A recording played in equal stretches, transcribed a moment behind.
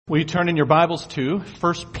Will you turn in your Bibles to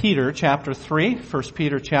 1 Peter chapter 3? 1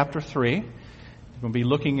 Peter chapter 3. We're going to be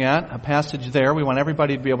looking at a passage there. We want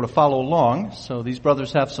everybody to be able to follow along. So these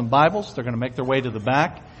brothers have some Bibles. They're going to make their way to the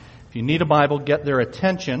back. If you need a Bible, get their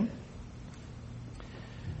attention.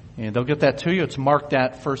 And they'll get that to you. It's marked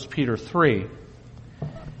at 1 Peter 3.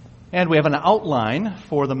 And we have an outline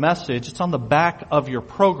for the message. It's on the back of your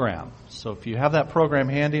program. So if you have that program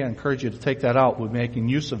handy, I encourage you to take that out. We'll be making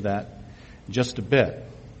use of that in just a bit.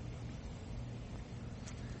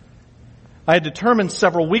 I had determined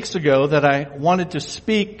several weeks ago that I wanted to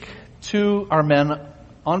speak to our men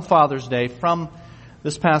on Father's Day from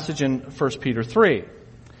this passage in 1 Peter 3.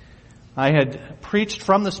 I had preached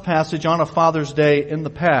from this passage on a Father's Day in the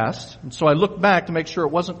past, and so I looked back to make sure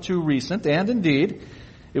it wasn't too recent, and indeed,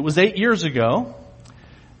 it was 8 years ago.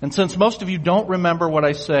 And since most of you don't remember what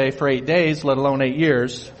I say for 8 days, let alone 8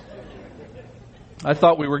 years, I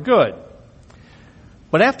thought we were good.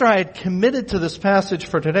 But after I had committed to this passage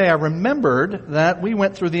for today, I remembered that we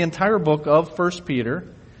went through the entire book of 1 Peter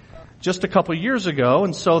just a couple years ago,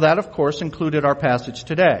 and so that, of course, included our passage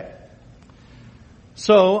today.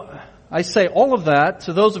 So I say all of that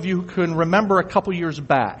to those of you who can remember a couple years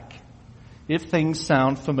back, if things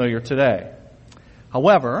sound familiar today.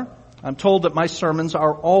 However, I'm told that my sermons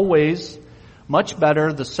are always much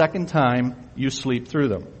better the second time you sleep through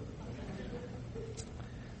them.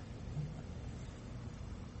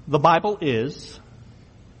 The Bible is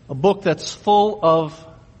a book that's full of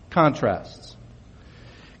contrasts.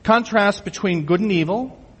 Contrasts between good and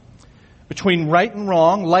evil, between right and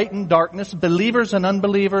wrong, light and darkness, believers and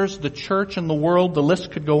unbelievers, the church and the world, the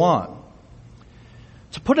list could go on.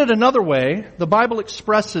 To put it another way, the Bible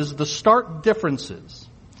expresses the stark differences,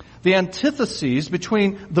 the antitheses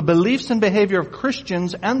between the beliefs and behavior of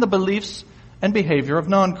Christians and the beliefs and behavior of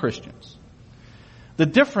non-Christians. The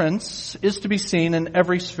difference is to be seen in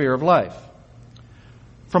every sphere of life.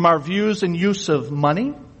 From our views and use of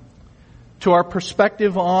money, to our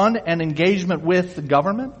perspective on and engagement with the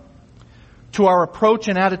government, to our approach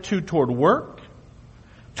and attitude toward work,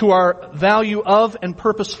 to our value of and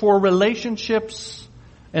purpose for relationships,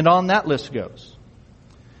 and on that list goes.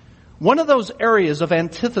 One of those areas of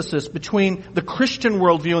antithesis between the Christian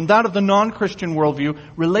worldview and that of the non-Christian worldview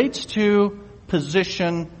relates to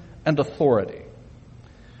position and authority.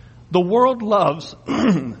 The world loves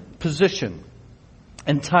position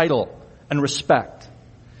and title and respect.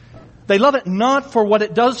 They love it not for what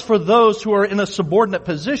it does for those who are in a subordinate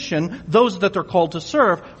position, those that they're called to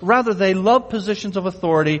serve. Rather, they love positions of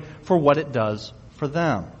authority for what it does for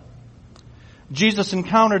them. Jesus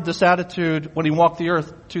encountered this attitude when he walked the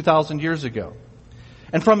earth 2,000 years ago.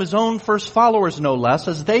 And from his own first followers, no less,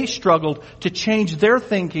 as they struggled to change their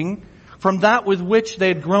thinking from that with which they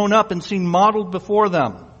had grown up and seen modeled before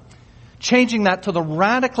them, changing that to the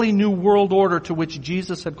radically new world order to which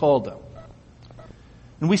Jesus had called them.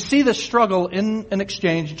 And we see this struggle in an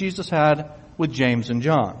exchange Jesus had with James and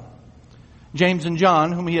John. James and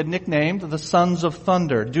John, whom he had nicknamed the sons of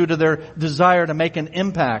thunder, due to their desire to make an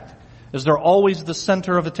impact, as they're always the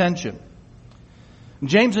center of attention.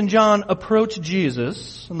 James and John approached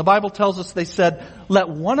Jesus, and the Bible tells us they said, "Let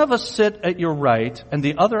one of us sit at your right and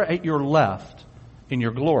the other at your left in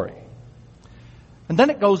your glory." And then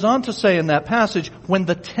it goes on to say in that passage, when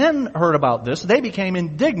the 10 heard about this, they became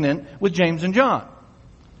indignant with James and John.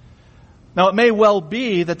 Now, it may well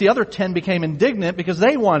be that the other 10 became indignant because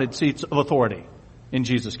they wanted seats of authority in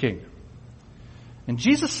Jesus' kingdom. And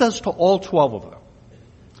Jesus says to all 12 of them,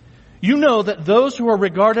 "You know that those who are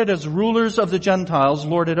regarded as rulers of the Gentiles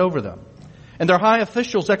lord it over them, and their high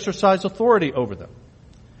officials exercise authority over them.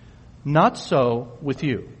 Not so with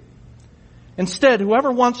you. Instead,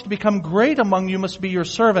 whoever wants to become great among you must be your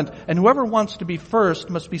servant, and whoever wants to be first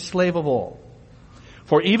must be slave of all.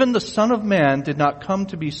 For even the Son of Man did not come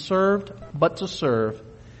to be served, but to serve,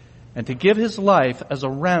 and to give his life as a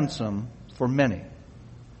ransom for many."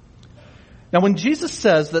 Now, when Jesus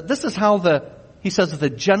says that this is how he says the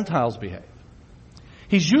Gentiles behave,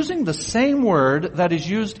 he's using the same word that is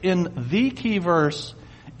used in the key verse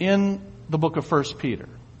in the book of 1 Peter.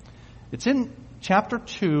 It's in chapter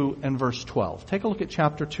 2 and verse 12. Take a look at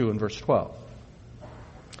chapter 2 and verse 12.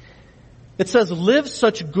 It says, "Live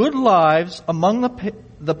such good lives among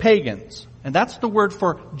the pagans." And that's the word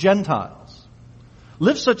for Gentiles.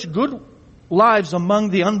 "Live such good lives among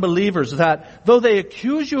the unbelievers that, though they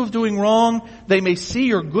accuse you of doing wrong, they may see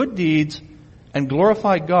your good deeds and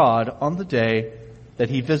glorify God on the day that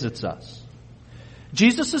He visits us."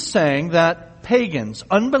 Jesus is saying that pagans,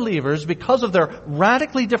 unbelievers, because of their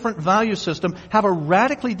radically different value system, have a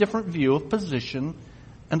radically different view of position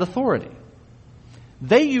and authority.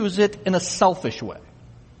 They use it in a selfish way.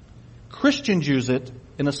 Christians use it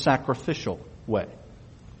in a sacrificial way.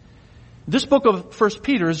 This book of 1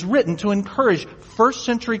 Peter is written to encourage first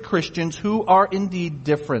century Christians who are indeed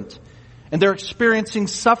different. And they're experiencing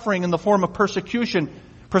suffering in the form of persecution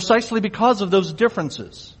precisely because of those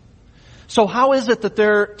differences. So how is it that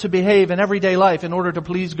they're to behave in everyday life in order to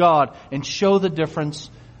please God and show the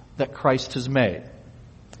difference that Christ has made?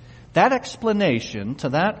 That explanation to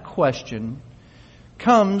that question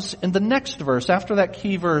comes in the next verse, after that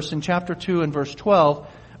key verse in chapter 2 and verse 12.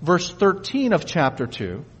 Verse 13 of chapter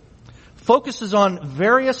 2 focuses on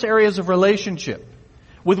various areas of relationship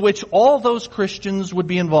with which all those Christians would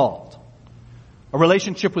be involved. A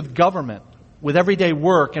relationship with government, with everyday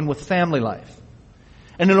work, and with family life.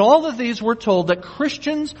 And in all of these, we're told that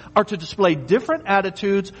Christians are to display different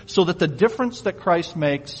attitudes so that the difference that Christ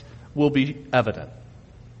makes will be evident.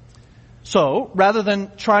 So, rather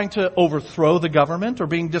than trying to overthrow the government or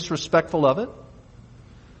being disrespectful of it,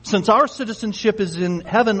 since our citizenship is in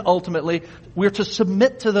heaven ultimately, we're to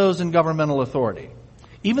submit to those in governmental authority,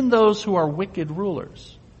 even those who are wicked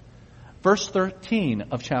rulers. Verse 13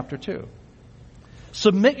 of chapter 2.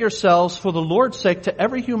 Submit yourselves for the Lord's sake to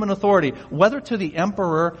every human authority, whether to the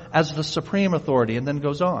emperor as the supreme authority, and then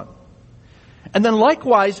goes on. And then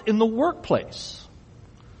likewise in the workplace.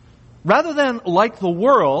 Rather than, like the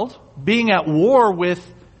world, being at war with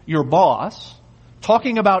your boss,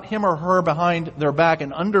 talking about him or her behind their back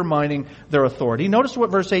and undermining their authority, notice what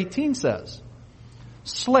verse 18 says.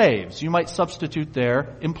 Slaves, you might substitute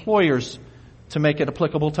there, employers, to make it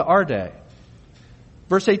applicable to our day.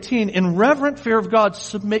 Verse 18, in reverent fear of God,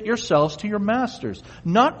 submit yourselves to your masters,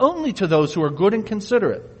 not only to those who are good and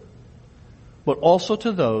considerate, but also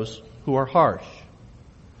to those who are harsh.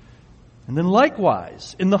 And then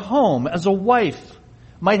likewise, in the home, as a wife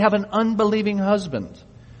might have an unbelieving husband.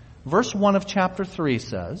 Verse 1 of chapter 3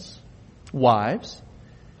 says, wives,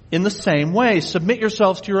 in the same way, submit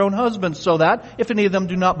yourselves to your own husbands, so that, if any of them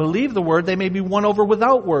do not believe the word, they may be won over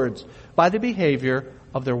without words by the behavior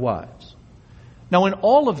of their wives. Now in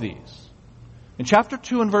all of these, in chapter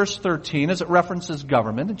 2 and verse 13 as it references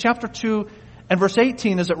government, in chapter 2 and verse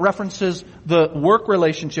 18 as it references the work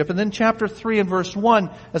relationship, and then chapter 3 and verse 1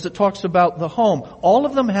 as it talks about the home, all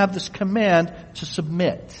of them have this command to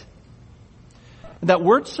submit. And that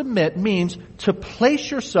word submit means to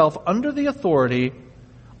place yourself under the authority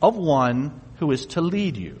of one who is to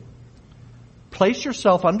lead you. Place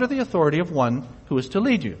yourself under the authority of one who is to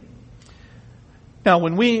lead you. Now,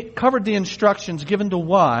 when we covered the instructions given to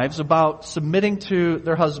wives about submitting to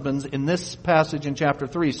their husbands in this passage in chapter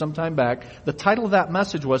 3 some time back, the title of that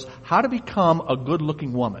message was, How to Become a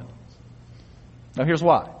Good-Looking Woman. Now, here's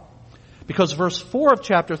why. Because verse 4 of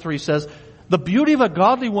chapter 3 says, the beauty of a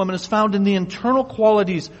godly woman is found in the internal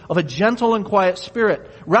qualities of a gentle and quiet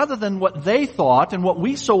spirit, rather than what they thought and what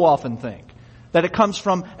we so often think, that it comes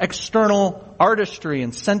from external artistry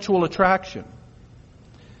and sensual attraction.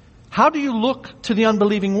 How do you look to the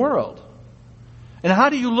unbelieving world? And how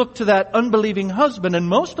do you look to that unbelieving husband? And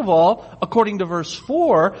most of all, according to verse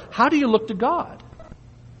 4, how do you look to God?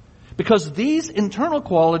 Because these internal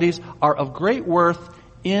qualities are of great worth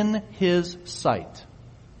in His sight,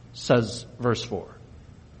 says verse 4.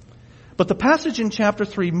 But the passage in chapter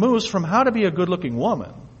 3 moves from how to be a good-looking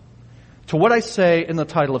woman to what I say in the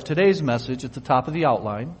title of today's message at the top of the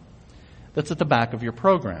outline that's at the back of your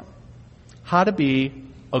program. How to be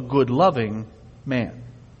a good, loving man.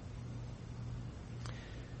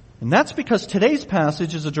 And that's because today's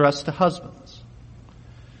passage is addressed to husbands.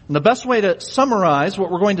 And the best way to summarize what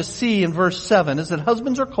we're going to see in verse 7 is that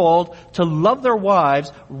husbands are called to love their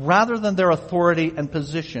wives rather than their authority and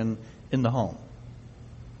position in the home.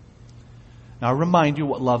 Now I remind you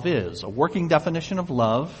what love is. A working definition of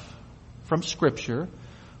love from Scripture,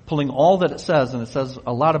 pulling all that it says, and it says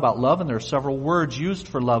a lot about love, and there are several words used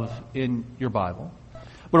for love in your Bible.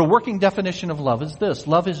 But a working definition of love is this.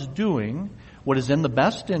 Love is doing what is in the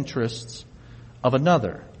best interests of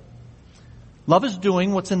another. Love is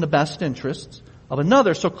doing what's in the best interests of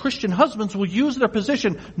another. So Christian husbands will use their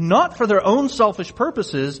position not for their own selfish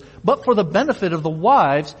purposes, but for the benefit of the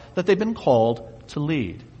wives that they've been called to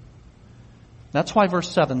lead. That's why verse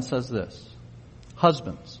 7 says this.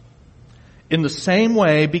 Husbands, in the same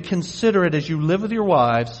way, be considerate as you live with your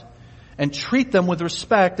wives and treat them with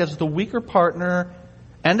respect as the weaker partner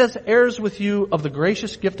and as heirs with you of the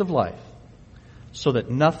gracious gift of life, so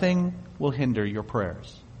that nothing will hinder your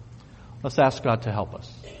prayers. Let's ask God to help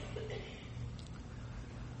us.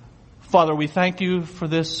 Father, we thank you for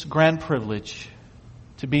this grand privilege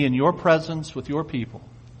to be in your presence with your people.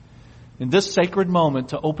 In this sacred moment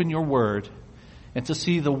to open your word and to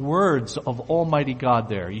see the words of Almighty God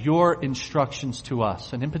there, your instructions to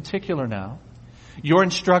us, and in particular now, your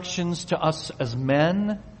instructions to us as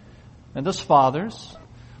men and as fathers,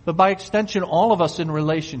 but by extension all of us in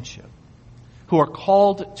relationship, who are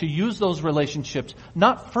called to use those relationships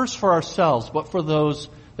not first for ourselves, but for those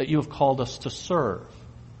that you have called us to serve.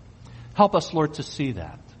 Help us, Lord, to see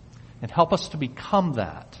that, and help us to become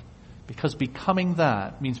that, because becoming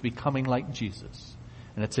that means becoming like Jesus.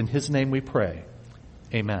 And it's in His name we pray.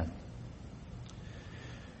 Amen.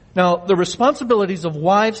 Now, the responsibilities of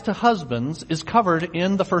wives to husbands is covered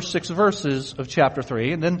in the first 6 verses of chapter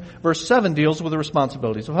 3, and then verse 7 deals with the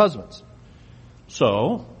responsibilities of husbands.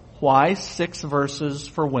 So, why 6 verses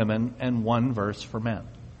for women and 1 verse for men?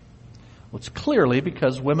 Well, it's clearly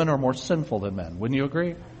because women are more sinful than men. Wouldn't you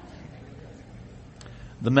agree?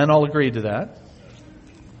 The men all agreed to that.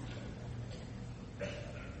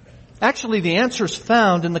 Actually, the answer is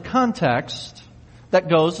found in the context that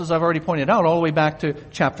goes, as I've already pointed out, all the way back to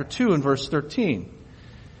chapter 2 and verse 13.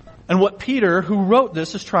 And what Peter, who wrote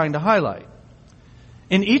this, is trying to highlight.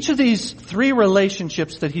 In each of these 3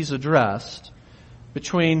 relationships that he's addressed,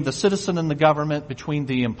 between the citizen and the government, between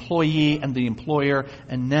the employee and the employer,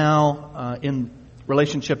 and now in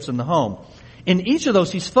relationships in the home, in each of those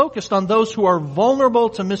he's focused on those who are vulnerable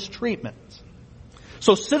to mistreatment.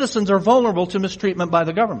 So citizens are vulnerable to mistreatment by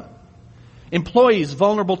the government. Employees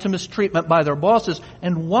vulnerable to mistreatment by their bosses,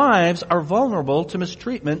 and wives are vulnerable to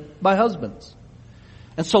mistreatment by husbands.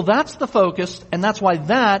 And so that's the focus, and that's why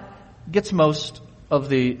that gets most of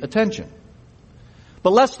the attention.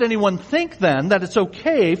 But lest anyone think then that it's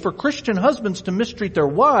okay for Christian husbands to mistreat their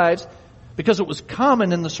wives because it was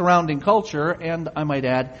common in the surrounding culture, and I might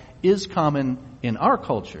add, is common in our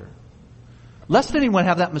culture. Lest anyone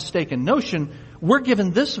have that mistaken notion, we're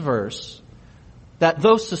given this verse that,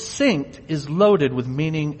 though succinct, is loaded with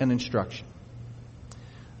meaning and instruction.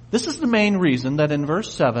 This is the main reason that in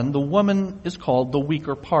verse 7, the woman is called the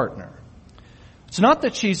weaker partner. It's not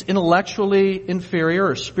that she's intellectually inferior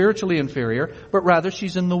or spiritually inferior, but rather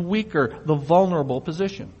she's in the weaker, the vulnerable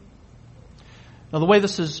position. Now, the way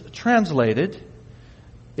this is translated,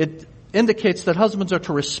 it indicates that husbands are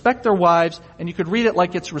to respect their wives, and you could read it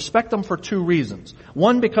like it's respect them for 2 reasons.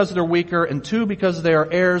 1, because they're weaker, and 2, because they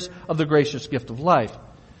are heirs of the gracious gift of life.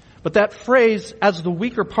 But that phrase, as the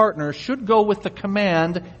weaker partner, should go with the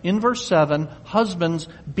command in verse 7, husbands,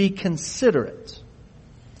 be considerate.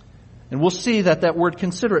 And we'll see that that word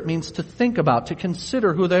considerate means to think about, to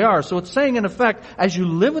consider who they are. So it's saying, in effect, as you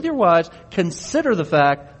live with your wives, consider the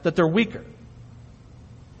fact that they're weaker.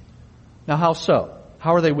 Now, how so?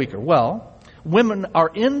 How are they weaker? Well, women are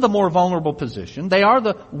in the more vulnerable position. They are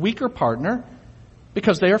the weaker partner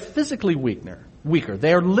because they are physically weaker.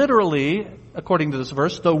 They are literally, according to this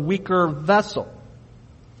verse, the weaker vessel.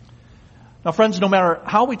 Now, friends, no matter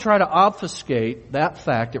how we try to obfuscate that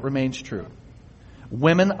fact, it remains true.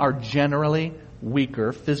 Women are generally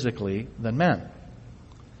weaker physically than men.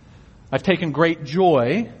 I've taken great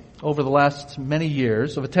joy over the last many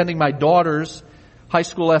years of attending my daughter's high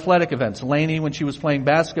school athletic events. Lainey, when she was playing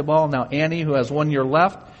basketball, now Annie, who has 1 year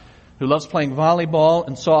left, who loves playing volleyball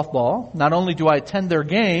and softball. Not only do I attend their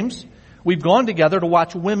games, we've gone together to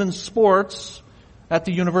watch women's sports at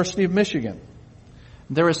the University of Michigan.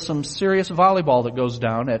 There is some serious volleyball that goes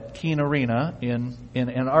down at Keene Arena in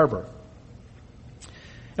Ann Arbor.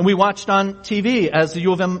 And we watched on TV as the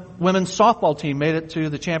U of M women's softball team made it to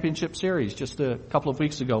the championship series just a couple of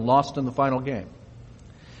weeks ago, lost in the final game.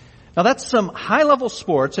 Now that's some high-level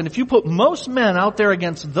sports, and if you put most men out there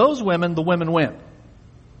against those women, the women win.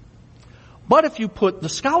 But if you put the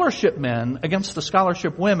scholarship men against the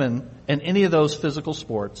scholarship women in any of those physical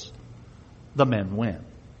sports, the men win.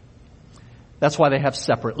 That's why they have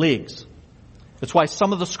separate leagues. That's why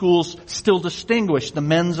some of the schools still distinguish the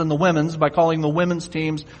men's and the women's by calling the women's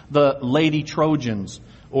teams the Lady Trojans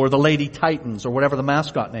or the Lady Titans or whatever the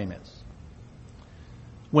mascot name is.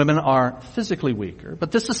 Women are physically weaker,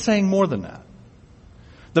 but this is saying more than that.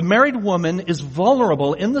 The married woman is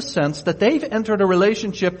vulnerable in the sense that they've entered a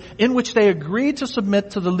relationship in which they agree to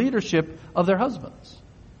submit to the leadership of their husbands.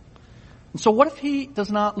 And so what if he does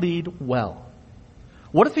not lead well?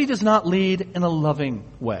 What if he does not lead in a loving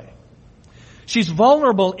way? She's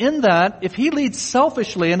vulnerable in that if he leads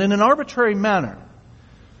selfishly and in an arbitrary manner,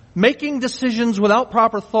 making decisions without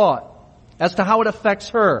proper thought as to how it affects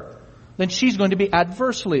her, then she's going to be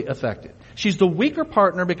adversely affected. She's the weaker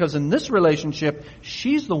partner because in this relationship,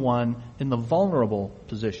 she's the one in the vulnerable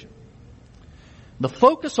position. The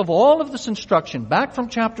focus of all of this instruction, back from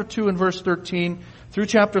chapter 2 and verse 13 through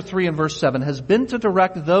chapter 3 and verse 7, has been to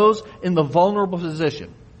direct those in the vulnerable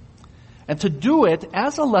position. and to do it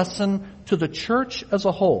as a lesson to the church as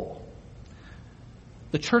a whole.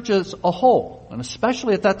 The church as a whole, and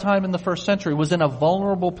especially at that time in the first century, was in a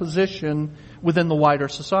vulnerable position within the wider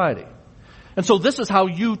society. And so this is how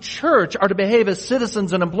you, church, are to behave as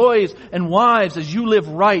citizens and employees and wives as you live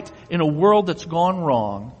right in a world that's gone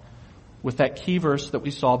wrong, with that key verse that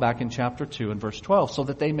we saw back in chapter 2 and verse 12, so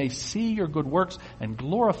that they may see your good works and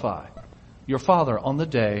glorify your Father on the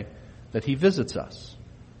day that He visits us.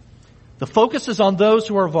 The focus is on those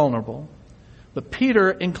who are vulnerable, but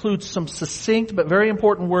Peter includes some succinct but very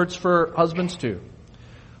important words for husbands too,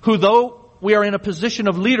 who, though we are in a position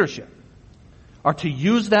of leadership, are to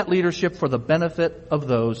use that leadership for the benefit of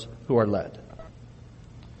those who are led.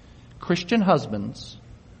 Christian husbands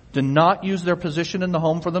do not use their position in the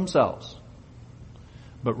home for themselves,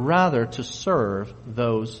 but rather to serve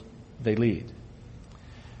those they lead.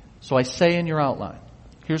 So I say in your outline,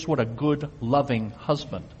 here's what a good, loving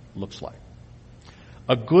husband looks like.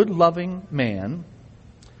 A good, loving man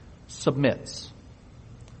submits.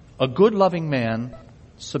 A good, loving man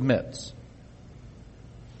submits.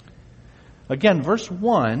 Again, verse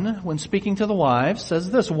 1, when speaking to the wives,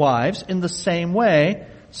 says this: Wives, in the same way,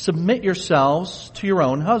 submit yourselves to your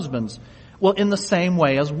own husbands. Well, in the same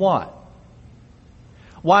way as what?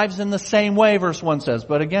 Wives, in the same way, verse 1 says.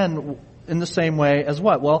 But again, in the same way as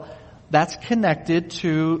what? Well, that's connected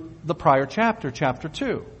to the prior chapter, chapter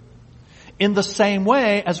 2. In the same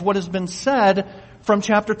way as what has been said from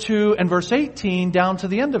chapter 2 and verse 18 down to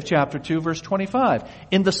the end of chapter 2, verse 25.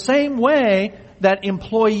 In the same way that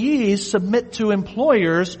employees submit to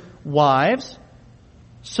employers, wives,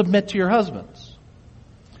 submit to your husbands.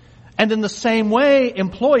 And in the same way,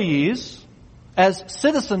 employees, as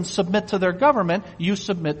citizens submit to their government, you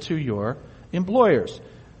submit to your employers.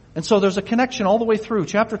 And so there's a connection all the way through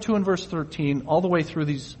chapter 2 and verse 13, all the way through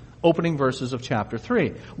these opening verses of chapter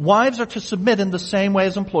 3. Wives are to submit in the same way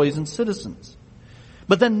as employees and citizens.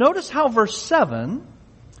 But then notice how verse 7,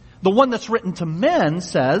 the one that's written to men,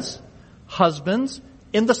 says, husbands,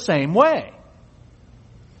 in the same way.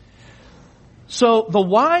 So the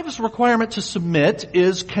wife's requirement to submit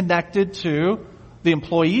is connected to the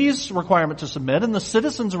employee's requirement to submit and the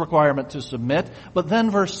citizen's requirement to submit. But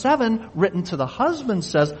then verse 7, written to the husband,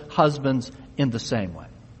 says, husbands, in the same way.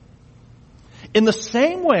 In the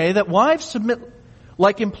same way that wives submit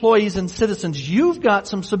like employees and citizens, you've got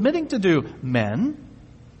some submitting to do, men.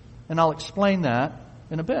 And I'll explain that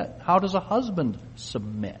in a bit. How does a husband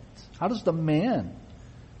submit? How does the man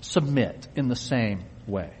submit in the same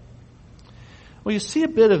way? Well, you see a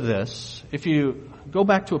bit of this if you go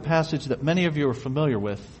back to a passage that many of you are familiar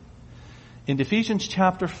with in Ephesians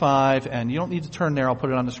chapter 5, and you don't need to turn there, I'll put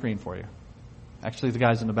it on the screen for you. Actually, the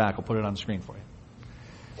guys in the back will put it on the screen for you.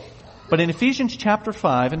 But in Ephesians chapter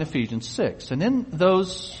 5 and Ephesians 6, and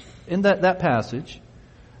in that passage,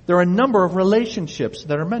 there are a number of relationships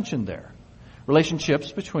that are mentioned there.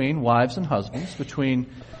 Relationships between wives and husbands, between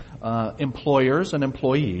employers and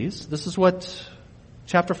employees. This is what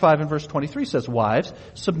chapter 5 and verse 23 says: Wives,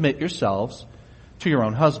 submit yourselves to your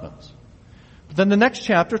own husbands. But then the next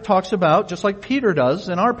chapter talks about, just like Peter does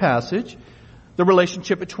in our passage, the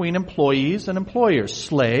relationship between employees and employers.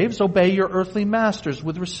 Slaves, obey your earthly masters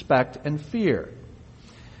with respect and fear.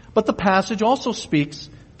 But the passage also speaks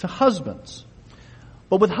to husbands.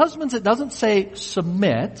 But with husbands, it doesn't say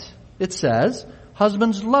submit. It says,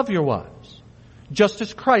 husbands, love your wives, just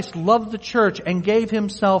as Christ loved the church and gave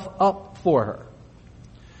himself up for her.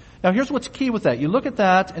 Now here's what's key with that. You look at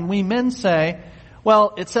that and we men say,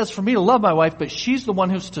 well, it says for me to love my wife, but she's the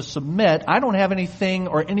one who's to submit. I don't have anything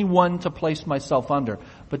or anyone to place myself under.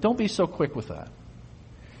 But don't be so quick with that.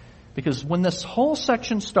 Because when this whole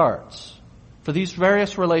section starts, for these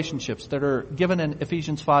various relationships that are given in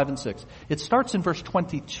Ephesians 5 and 6, it starts in verse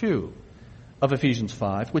 22 of Ephesians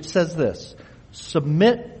 5, which says this: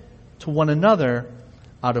 submit to one another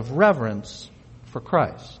out of reverence for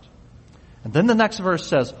Christ. And then the next verse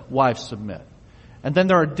says, wives, submit. And then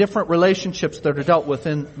there are different relationships that are dealt with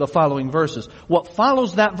in the following verses. What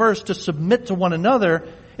follows that verse, to submit to one another,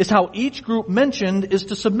 is how each group mentioned is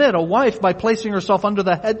to submit. A wife by placing herself under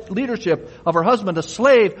the head leadership of her husband. A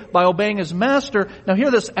slave by obeying his master. Now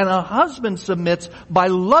hear this. And a husband submits by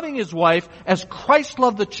loving his wife as Christ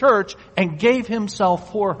loved the church and gave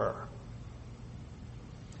himself for her.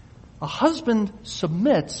 A husband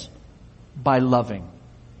submits by loving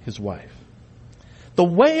his wife. The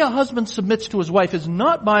way a husband submits to his wife is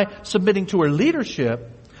not by submitting to her leadership,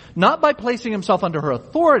 not by placing himself under her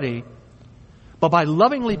authority, but by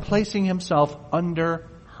lovingly placing himself under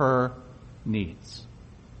her needs.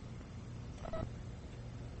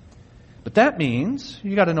 But that means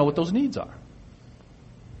you got to know what those needs are.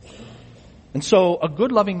 And so a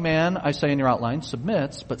good loving man, I say in your outline,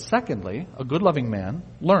 submits, but secondly, a good loving man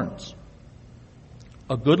learns.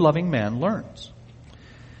 A good loving man learns.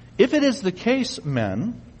 If it is the case,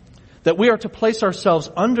 men, that we are to place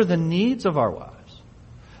ourselves under the needs of our wives,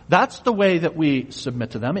 that's the way that we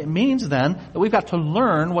submit to them. It means then that we've got to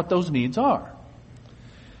learn what those needs are.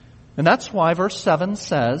 And that's why verse 7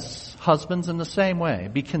 says, husbands in the same way,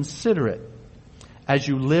 be considerate as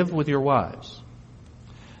you live with your wives.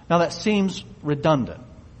 Now that seems redundant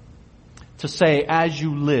to say as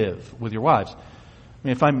you live with your wives. I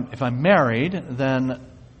mean, if I'm married, then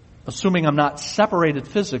assuming I'm not separated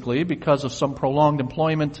physically because of some prolonged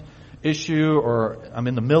employment issue or I'm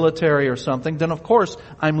in the military or something, then of course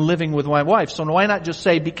I'm living with my wife. So why not just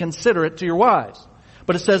say be considerate to your wives?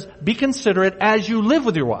 But it says be considerate as you live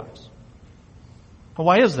with your wives. Well,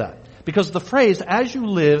 why is that? Because the phrase as you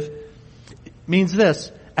live means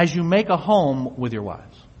this, as you make a home with your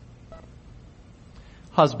wives.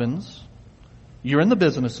 Husbands, you're in the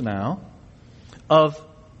business now of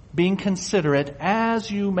being considerate as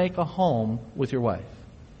you make a home with your wife.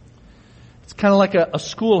 It's kind of like a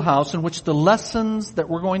schoolhouse in which the lessons that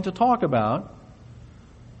we're going to talk about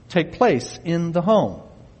take place in the home.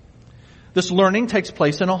 This learning takes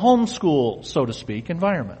place in a homeschool, so to speak,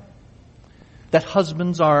 environment that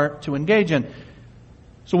husbands are to engage in.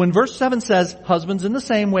 So when verse 7 says, husbands in the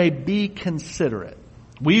same way be considerate,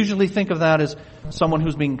 we usually think of that as someone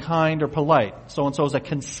who's being kind or polite. So-and-so is a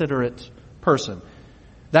considerate person.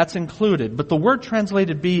 That's included. But the word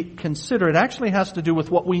translated be considerate actually has to do with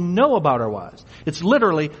what we know about our wives. It's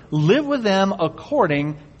literally live with them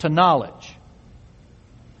according to knowledge.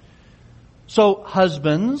 So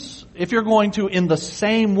husbands, if you're going to in the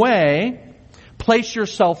same way place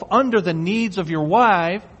yourself under the needs of your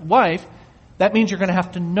wife, that means you're going to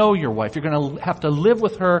have to know your wife. You're going to have to live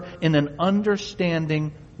with her in an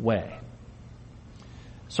understanding way.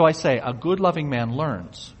 So I say, a good loving man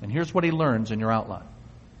learns. And here's what he learns in your outline.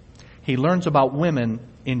 He learns about women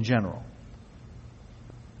in general.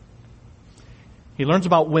 He learns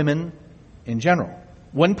about women in general.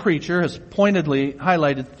 One preacher has pointedly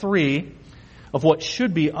highlighted 3 of what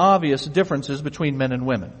should be obvious differences between men and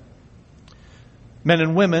women. Men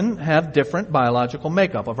and women have different biological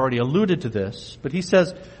makeup. I've already alluded to this, but he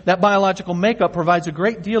says that biological makeup provides a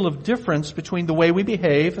great deal of difference between the way we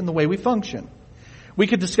behave and the way we function. We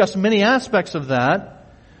could discuss many aspects of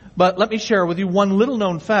that, but let me share with you one little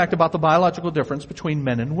known fact about the biological difference between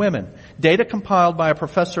men and women. Data compiled by a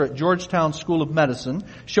professor at Georgetown School of Medicine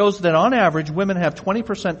shows that on average women have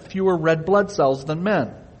 20% fewer red blood cells than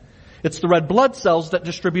men. It's the red blood cells that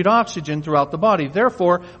distribute oxygen throughout the body.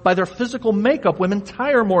 Therefore, by their physical makeup, women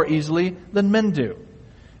tire more easily than men do.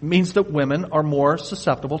 It means that women are more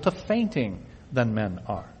susceptible to fainting than men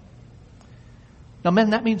are. Now, men,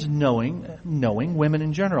 that means knowing women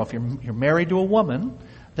in general. If you're married to a woman,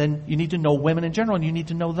 then you need to know women in general, and you need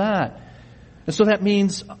to know that. And so that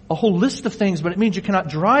means a whole list of things, but it means you cannot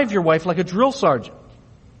drive your wife like a drill sergeant.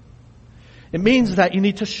 It means that you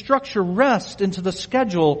need to structure rest into the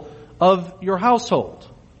schedule of your household.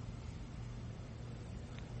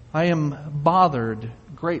 I am bothered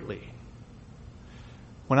greatly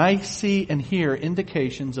when I see and hear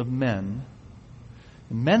indications of men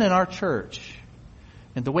in our church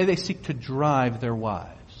and the way they seek to drive their wives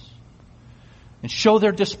and show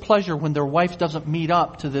their displeasure when their wife doesn't meet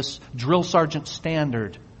up to this drill sergeant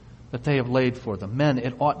standard that they have laid for them. Men,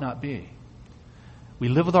 it ought not be. We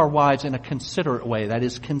live with our wives in a considerate way. That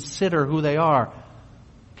is, consider who they are.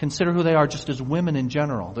 Consider who they are just as women in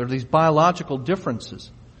general. There are these biological differences.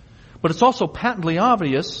 But it's also patently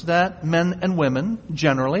obvious that men and women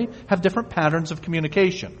generally have different patterns of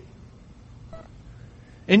communication.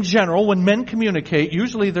 In general, when men communicate,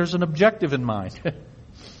 usually there's an objective in mind.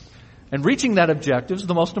 And reaching that objective is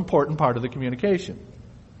the most important part of the communication.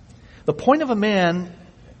 The point of a man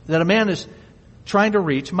is trying to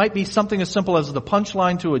reach might be something as simple as the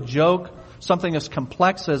punchline to a joke, something as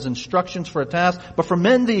complex as instructions for a task. But for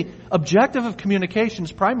men, the objective of communication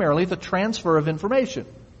is primarily the transfer of information.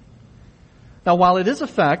 Now, while it is a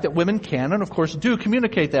fact that women can and of course do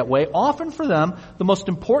communicate that way, often for them, the most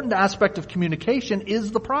important aspect of communication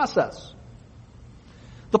is the process.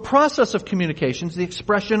 The process of communication is the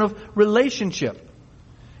expression of relationship.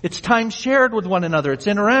 It's time shared with one another. It's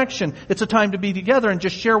interaction. It's a time to be together and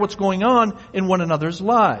just share what's going on in one another's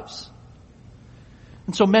lives.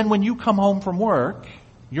 And so men, when you come home from work,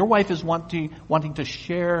 your wife is wanting to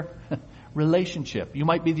share relationship. You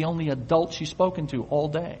might be the only adult she's spoken to all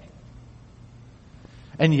day.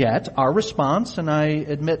 And yet, our response, and I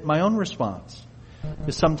admit my own response,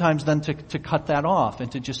 is sometimes then to cut that off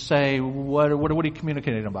and to just say, what are you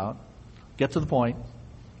communicating about? get to the point,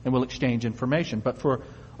 and we'll exchange information. But for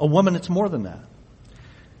a woman, it's more than that.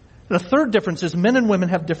 And the third difference is men and women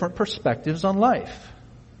have different perspectives on life.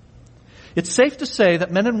 It's safe to say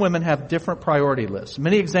that men and women have different priority lists.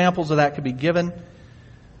 Many examples of that could be given,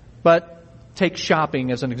 but take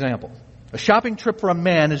shopping as an example. A shopping trip for a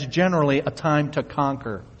man is generally a time to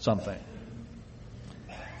conquer something.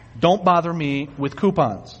 Don't bother me with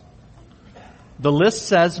coupons. The list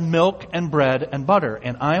says milk and bread and butter,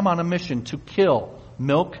 and I am on a mission to kill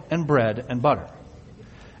milk and bread and butter.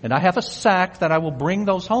 And I have a sack that I will bring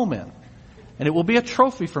those home in. And it will be a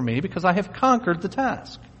trophy for me because I have conquered the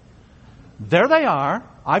task. There they are.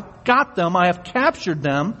 I've got them. I have captured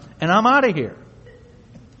them. And I'm out of here.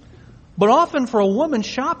 But often for a woman,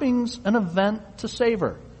 shopping's an event to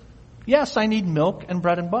savor. Yes, I need milk and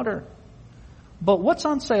bread and butter. But what's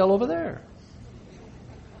on sale over there?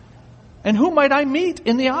 And who might I meet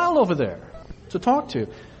in the aisle over there to talk to?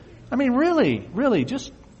 I mean, really,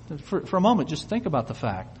 just for a moment, just think about the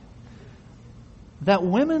fact that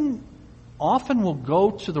women often will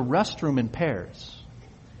go to the restroom in pairs.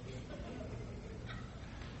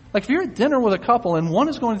 Like if you're at dinner with a couple and one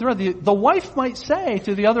is going to the other, the wife might say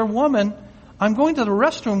to the other woman, I'm going to the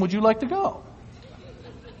restroom, would you like to go?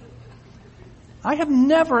 I have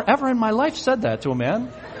never, ever in my life said that to a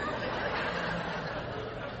man.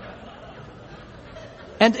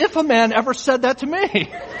 And if a man ever said that to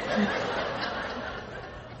me.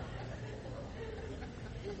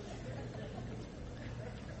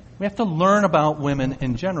 We have to learn about women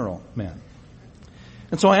in general, men.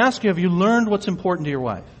 And so I ask you, have you learned what's important to your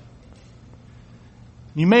wife?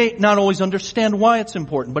 You may not always understand why it's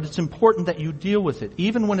important, but it's important that you deal with it,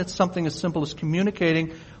 even when it's something as simple as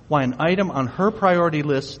communicating why an item on her priority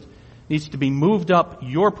list needs to be moved up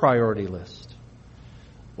your priority list.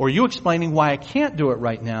 Or you explaining why I can't do it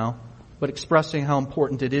right now, but expressing how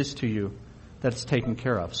important it is to you that it's taken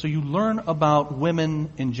care of. So you learn about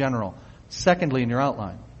women in general. Secondly, in your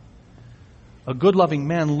outline, a good loving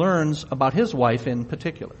man learns about his wife in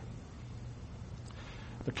particular.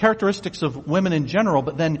 The characteristics of women in general,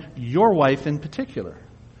 but then your wife in particular.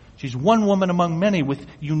 She's one woman among many with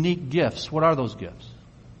unique gifts. What are those gifts?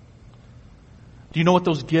 Do you know what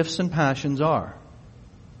those gifts and passions are?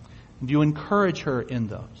 Do you encourage her in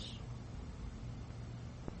those?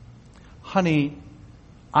 Honey,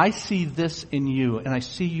 I see this in you, and I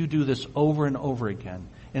see you do this over and over again.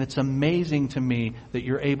 And it's amazing to me that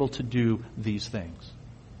you're able to do these things.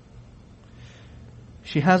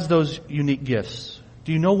 She has those unique gifts.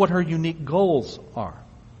 Do you know what her unique goals are?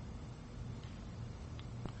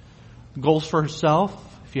 Goals for herself.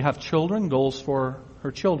 If you have children, goals for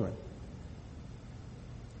her children.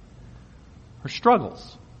 Her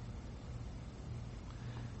struggles.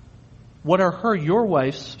 What are your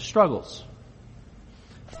wife's struggles?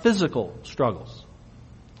 Physical struggles.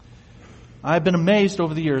 I've been amazed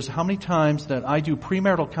over the years how many times that I do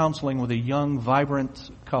premarital counseling with a young, vibrant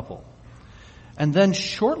couple. And then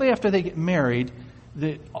shortly after they get married,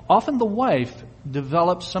 often the wife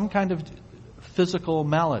develops some kind of physical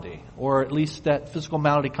malady, or at least that physical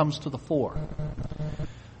malady comes to the fore.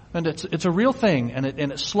 And it's a real thing, and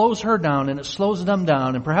it slows her down, and it slows them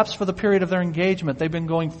down, and perhaps for the period of their engagement, they've been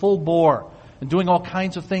going full bore and doing all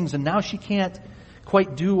kinds of things, and now she can't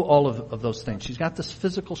quite do all of those things. She's got this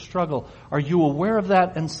physical struggle. Are you aware of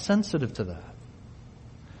that and sensitive to that?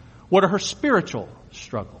 What are her spiritual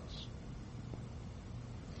struggles?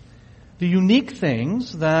 The unique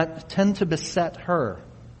things that tend to beset her,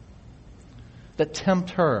 that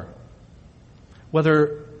tempt her,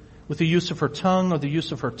 whether with the use of her tongue or the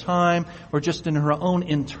use of her time or just in her own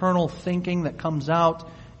internal thinking that comes out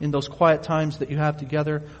in those quiet times that you have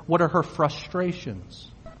together. What are her frustrations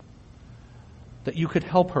that you could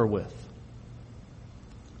help her with?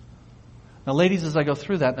 Now, ladies, as I go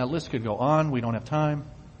through that, that list could go on. We don't have time.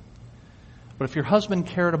 But if your husband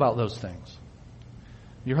cared about those things,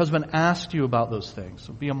 your husband asked you about those things, it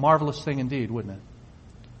would be a marvelous thing indeed, wouldn't it?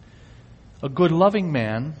 A good loving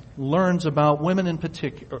man learns about women in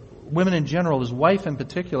particular, women in general, his wife in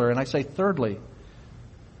particular, and I say thirdly,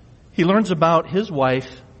 he learns about his wife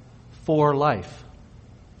for life.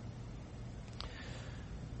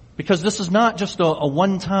 Because this is not just a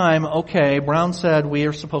one-time, okay, Brown said we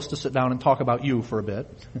are supposed to sit down and talk about you for a bit.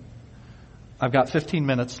 I've got 15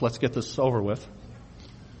 minutes, let's get this over with.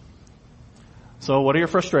 So what are your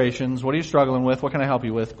frustrations? What are you struggling with? What can I help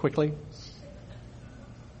you with? Quickly.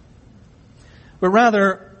 But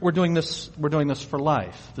rather, we're doing this for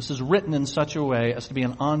life. This is written in such a way as to be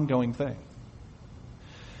an ongoing thing.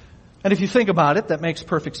 And if you think about it, that makes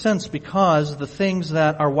perfect sense, because the things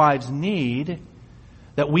that our wives need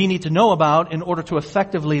that we need to know about in order to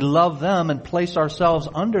effectively love them and place ourselves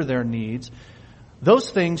under their needs, those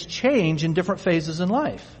things change in different phases in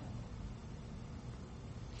life.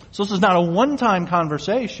 So this is not a one-time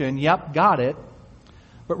conversation, yep, got it,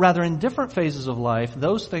 but rather in different phases of life,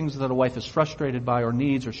 those things that a wife is frustrated by or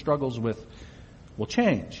needs or struggles with will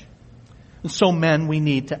change. And so men, we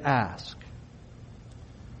need to ask.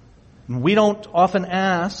 And we don't often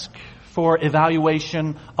ask for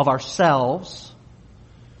evaluation of ourselves.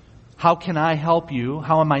 How can I help you?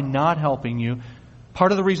 How am I not helping you?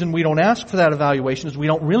 Part of the reason we don't ask for that evaluation is we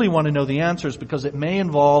don't really want to know the answers, because it may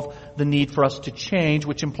involve the need for us to change,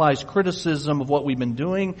 which implies criticism of what we've been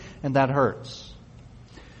doing, and that hurts.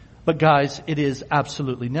 But guys, it is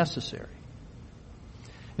absolutely necessary.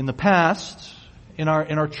 In the past, in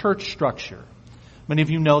our church structure, many of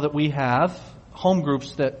you know that we have home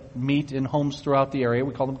groups that meet in homes throughout the area.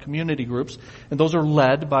 We call them community groups, and those are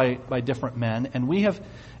led by different men. And we have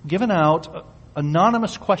given out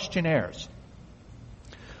anonymous questionnaires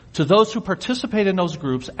to those who participate in those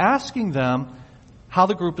groups, asking them how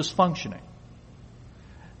the group is functioning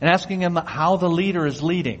and asking them how the leader is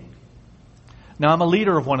leading. Now, I'm a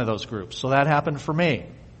leader of one of those groups, so that happened for me.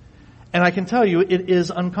 And I can tell you it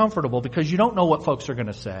is uncomfortable, because you don't know what folks are going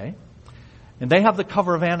to say. And they have the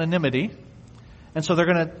cover of anonymity. And so they're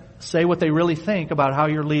going to say what they really think about how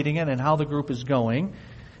you're leading it and how the group is going.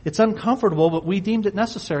 It's uncomfortable, but we deemed it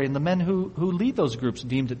necessary, and the men who lead those groups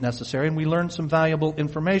deemed it necessary, and we learned some valuable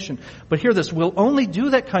information. But hear this, we'll only do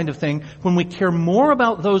that kind of thing when we care more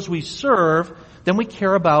about those we serve than we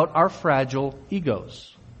care about our fragile egos.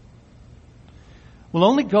 We'll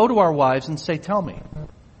only go to our wives and say, tell me,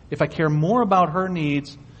 if I care more about her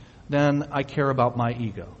needs than I care about my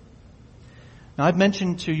ego. Now, I've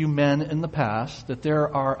mentioned to you men in the past that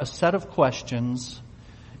there are a set of questions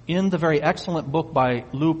in the very excellent book by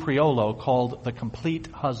Lou Priolo called The Complete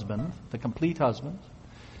Husband. The Complete Husband.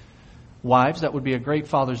 Wives, that would be a great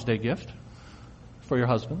Father's Day gift for your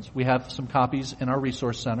husbands. We have some copies in our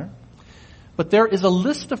resource center. But there is a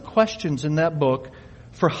list of questions in that book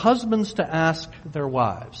for husbands to ask their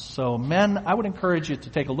wives. So men, I would encourage you to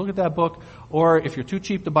take a look at that book, or if you're too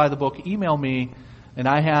cheap to buy the book, email me, and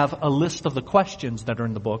I have a list of the questions that are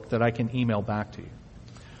in the book that I can email back to you.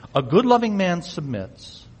 A good loving man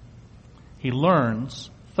submits. He learns.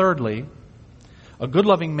 Thirdly, a good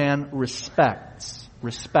loving man respects.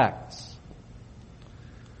 Respects.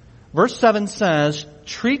 Verse 7 says,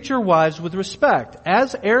 treat your wives with respect,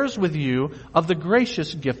 as heirs with you of the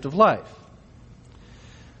gracious gift of life.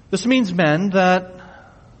 This means, men, that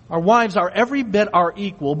our wives are every bit our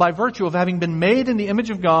equal by virtue of having been made in the image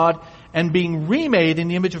of God and being remade in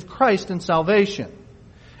the image of Christ in salvation,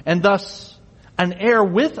 and thus an heir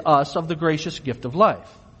with us of the gracious gift of life.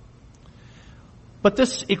 But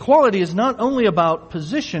this equality is not only about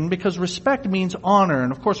position, because respect means honor.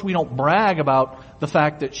 And of course we don't brag about the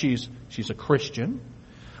fact that she's a Christian.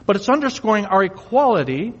 But it's underscoring our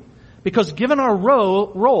equality, because given our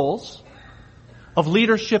roles of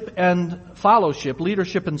leadership and fellowship,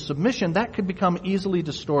 leadership and submission, that could become easily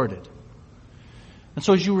distorted. And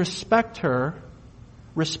so as you respect her,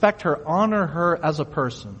 honor her as a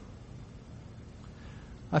person.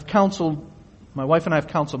 My wife and I have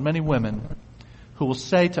counseled many women who will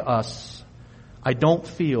say to us, I don't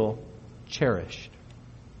feel cherished.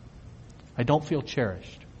 I don't feel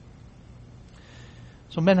cherished.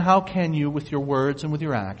 So men, how can you, with your words and with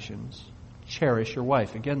your actions, cherish your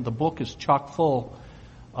wife? Again, the book is chock full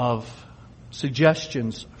of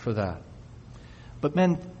suggestions for that. But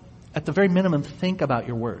men, at the very minimum, think about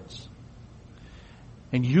your words.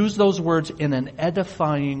 And use those words in an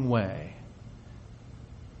edifying way.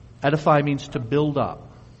 Edify means to build up.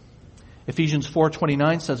 Ephesians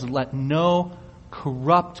 4:29 says, let no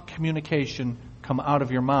corrupt communication come out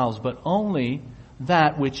of your mouths, but only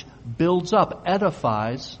that which builds up,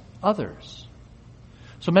 edifies others.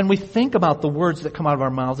 So men, we think about the words that come out of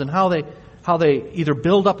our mouths and how they either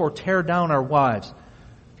build up or tear down our wives.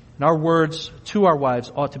 And our words to our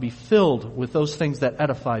wives ought to be filled with those things that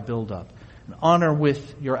edify, build up. And honor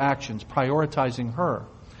with your actions, prioritizing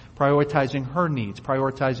her needs,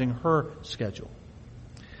 prioritizing her schedule.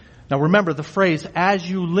 Now remember, the phrase, as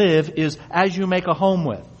you live, is as you make a home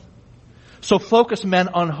with. So focus, men,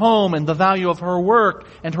 on home and the value of her work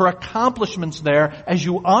and her accomplishments there as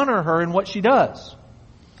you honor her in what she does.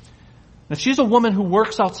 If she's a woman who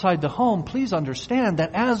works outside the home, please understand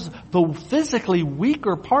that as the physically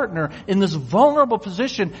weaker partner in this vulnerable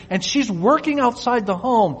position, and she's working outside the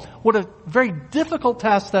home, what a very difficult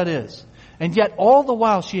task that is. And yet all the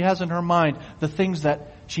while she has in her mind the things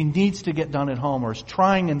that she needs to get done at home, or is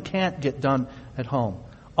trying and can't get done at home.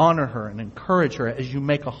 Honor her and encourage her as you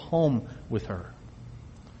make a home with her.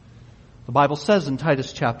 The Bible says in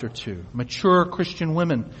Titus chapter 2, mature Christian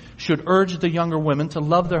women should urge the younger women to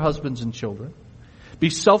love their husbands and children, be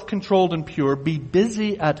self-controlled and pure, be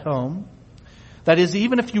busy at home. That is,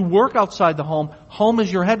 even if you work outside the home, home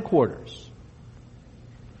is your headquarters.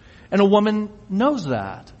 And a woman knows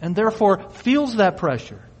that and therefore feels that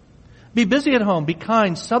pressure. Be busy at home, be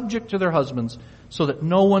kind, subject to their husbands, so that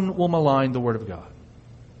no one will malign the word of God.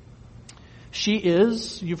 She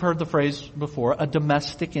is, you've heard the phrase before, a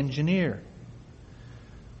domestic engineer.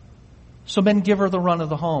 So men give her the run of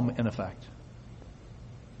the home, in effect.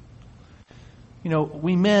 You know,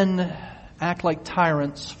 we men act like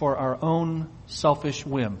tyrants for our own selfish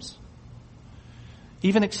whims.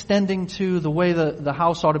 Even extending to the way the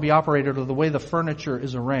house ought to be operated or the way the furniture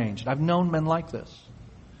is arranged. I've known men like this.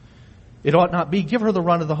 It ought not be. Give her the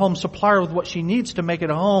run of the home. Supply her with what she needs to make it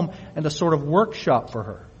a home and a sort of workshop for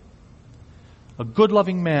her. A good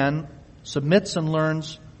loving man submits and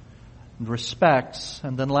learns and respects.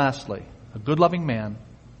 And then lastly, a good loving man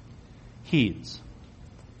heeds.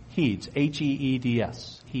 Heeds.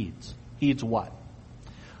 H-E-E-D-S. Heeds. Heeds what?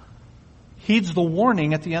 Heeds the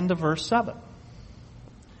warning at the end of verse 7.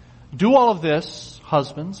 Do all of this,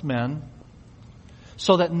 husbands, men,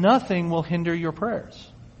 so that nothing will hinder your prayers.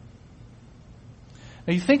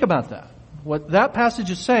 Now you think about that. What that passage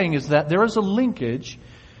is saying is that there is a linkage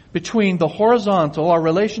between the horizontal, our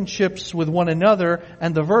relationships with one another,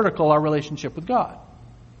 and the vertical, our relationship with God.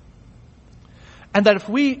 And that if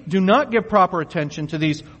we do not give proper attention to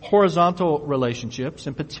these horizontal relationships,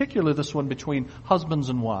 in particular this one between husbands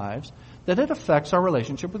and wives, that it affects our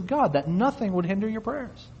relationship with God, that nothing would hinder your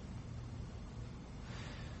prayers.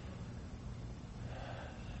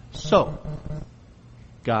 So,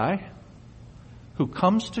 guy who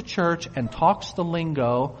comes to church and talks the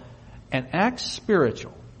lingo and acts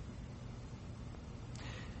spiritual,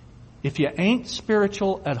 if you ain't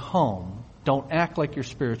spiritual at home, don't act like you're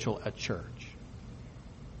spiritual at church.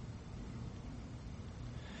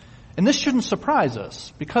 And this shouldn't surprise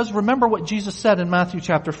us, because remember what Jesus said in Matthew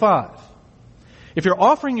chapter 5. If you're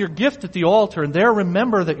offering your gift at the altar and there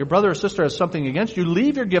remember that your brother or sister has something against you,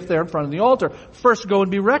 leave your gift there in front of the altar. First go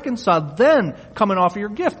and be reconciled, then come and offer your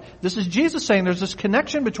gift. This is Jesus saying there's this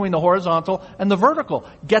connection between the horizontal and the vertical.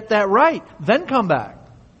 Get that right, then come back.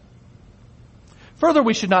 Further,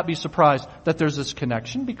 we should not be surprised that there's this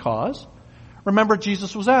connection because, remember,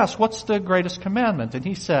 Jesus was asked, what's the greatest commandment? And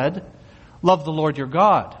he said, love the Lord your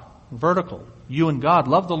God. Vertical. You and God.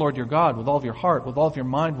 Love the Lord your God with all of your heart, with all of your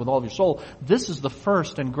mind, with all of your soul. This is the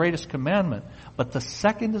first and greatest commandment. But the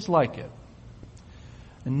second is like it.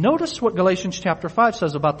 And notice what Galatians chapter 5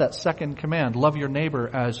 says about that second command. Love your neighbor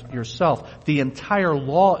as yourself. The entire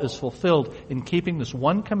law is fulfilled in keeping this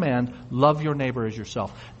one command. Love your neighbor as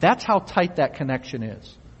yourself. That's how tight that connection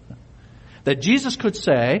is. That Jesus could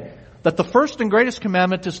say that the first and greatest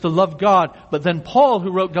commandment is to love God, but then Paul,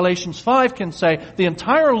 who wrote Galatians 5, can say the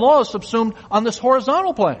entire law is subsumed on this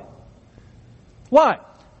horizontal plane. Why?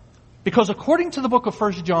 Because according to the book of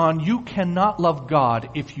 1 John, you cannot love God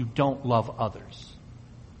if you don't love others.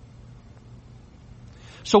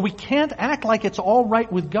 So we can't act like it's all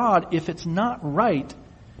right with God if it's not right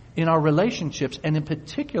in our relationships, and in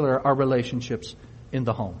particular our relationships in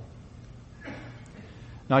the home.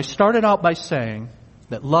 Now I started out by saying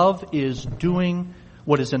that love is doing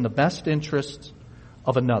what is in the best interests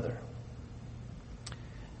of another.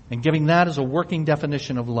 And giving that as a working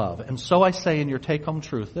definition of love. And so I say in your take-home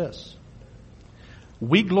truth this.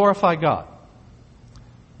 We glorify God.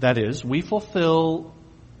 That is, we fulfill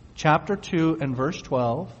chapter 2 and verse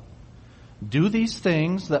 12. Do these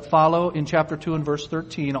things that follow in chapter 2 and verse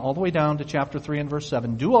 13 all the way down to chapter 3 and verse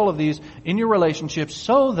 7. Do all of these in your relationships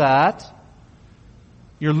so that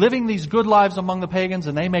you're living these good lives among the pagans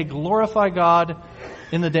and they may glorify God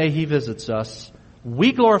in the day He visits us.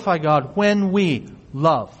 We glorify God when we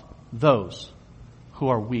love those who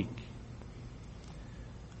are weak.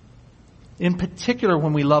 In particular,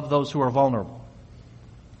 when we love those who are vulnerable.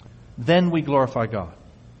 Then we glorify God.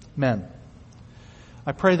 Men,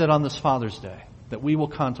 I pray that on this Father's Day, that we will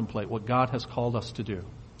contemplate what God has called us to do.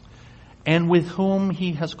 And with whom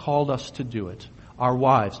He has called us to do it. Our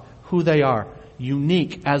wives, who they are.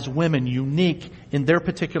 Unique as women, unique in their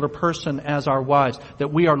particular person as our wives,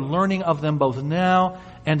 that we are learning of them both now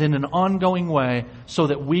and in an ongoing way so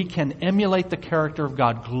that we can emulate the character of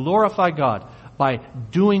God, glorify God by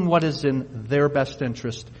doing what is in their best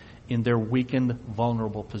interest in their weakened,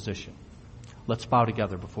 vulnerable position. Let's bow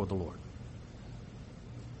together before the Lord.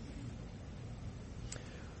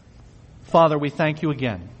 Father, we thank You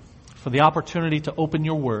again for the opportunity to open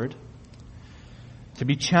Your Word, to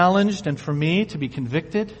be challenged and for me to be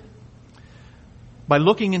convicted by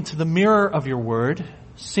looking into the mirror of your word,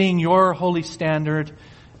 seeing your holy standard,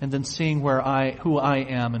 and then seeing who I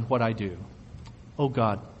am and what I do. Oh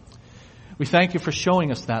God, we thank you for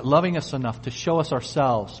showing us that, loving us enough to show us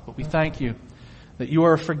ourselves, but we thank you that you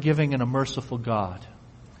are a forgiving and a merciful God.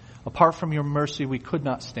 Apart from your mercy, we could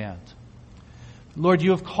not stand. Lord, you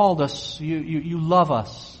have called us, you love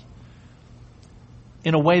us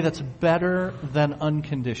in a way that's better than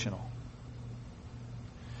unconditional.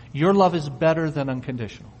 Your love is better than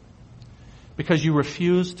unconditional because you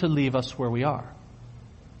refuse to leave us where we are.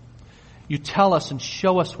 You tell us and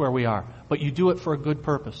show us where we are, but you do it for a good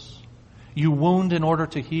purpose. You wound in order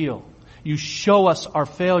to heal. You show us our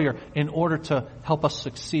failure in order to help us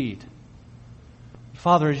succeed.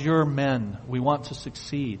 Father, as your men, we want to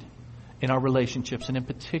succeed in our relationships, and in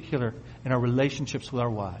particular in our relationships with our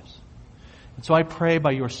wives. And so I pray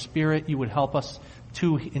by your Spirit you would help us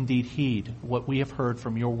to indeed heed what we have heard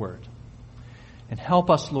from your word. And help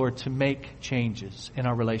us, Lord, to make changes in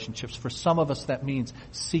our relationships. For some of us that means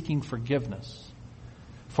seeking forgiveness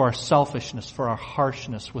for our selfishness, for our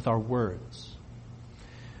harshness with our words.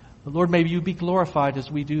 But Lord, may you be glorified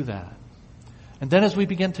as we do that. And then as we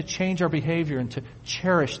begin to change our behavior and to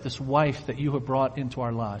cherish this wife that you have brought into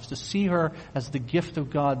our lives, to see her as the gift of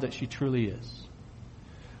God that she truly is.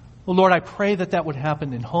 Well, Lord, I pray that that would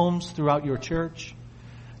happen in homes throughout your church.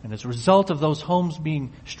 And as a result of those homes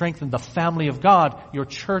being strengthened, the family of God, your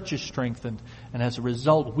church is strengthened. And as a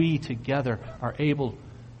result, we together are able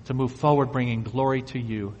to move forward, bringing glory to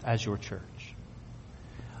you as your church.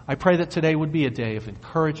 I pray that today would be a day of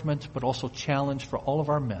encouragement, but also challenge for all of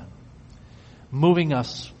our men, moving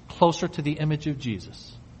us closer to the image of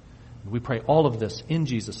Jesus. We pray all of this in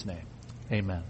Jesus' name. Amen.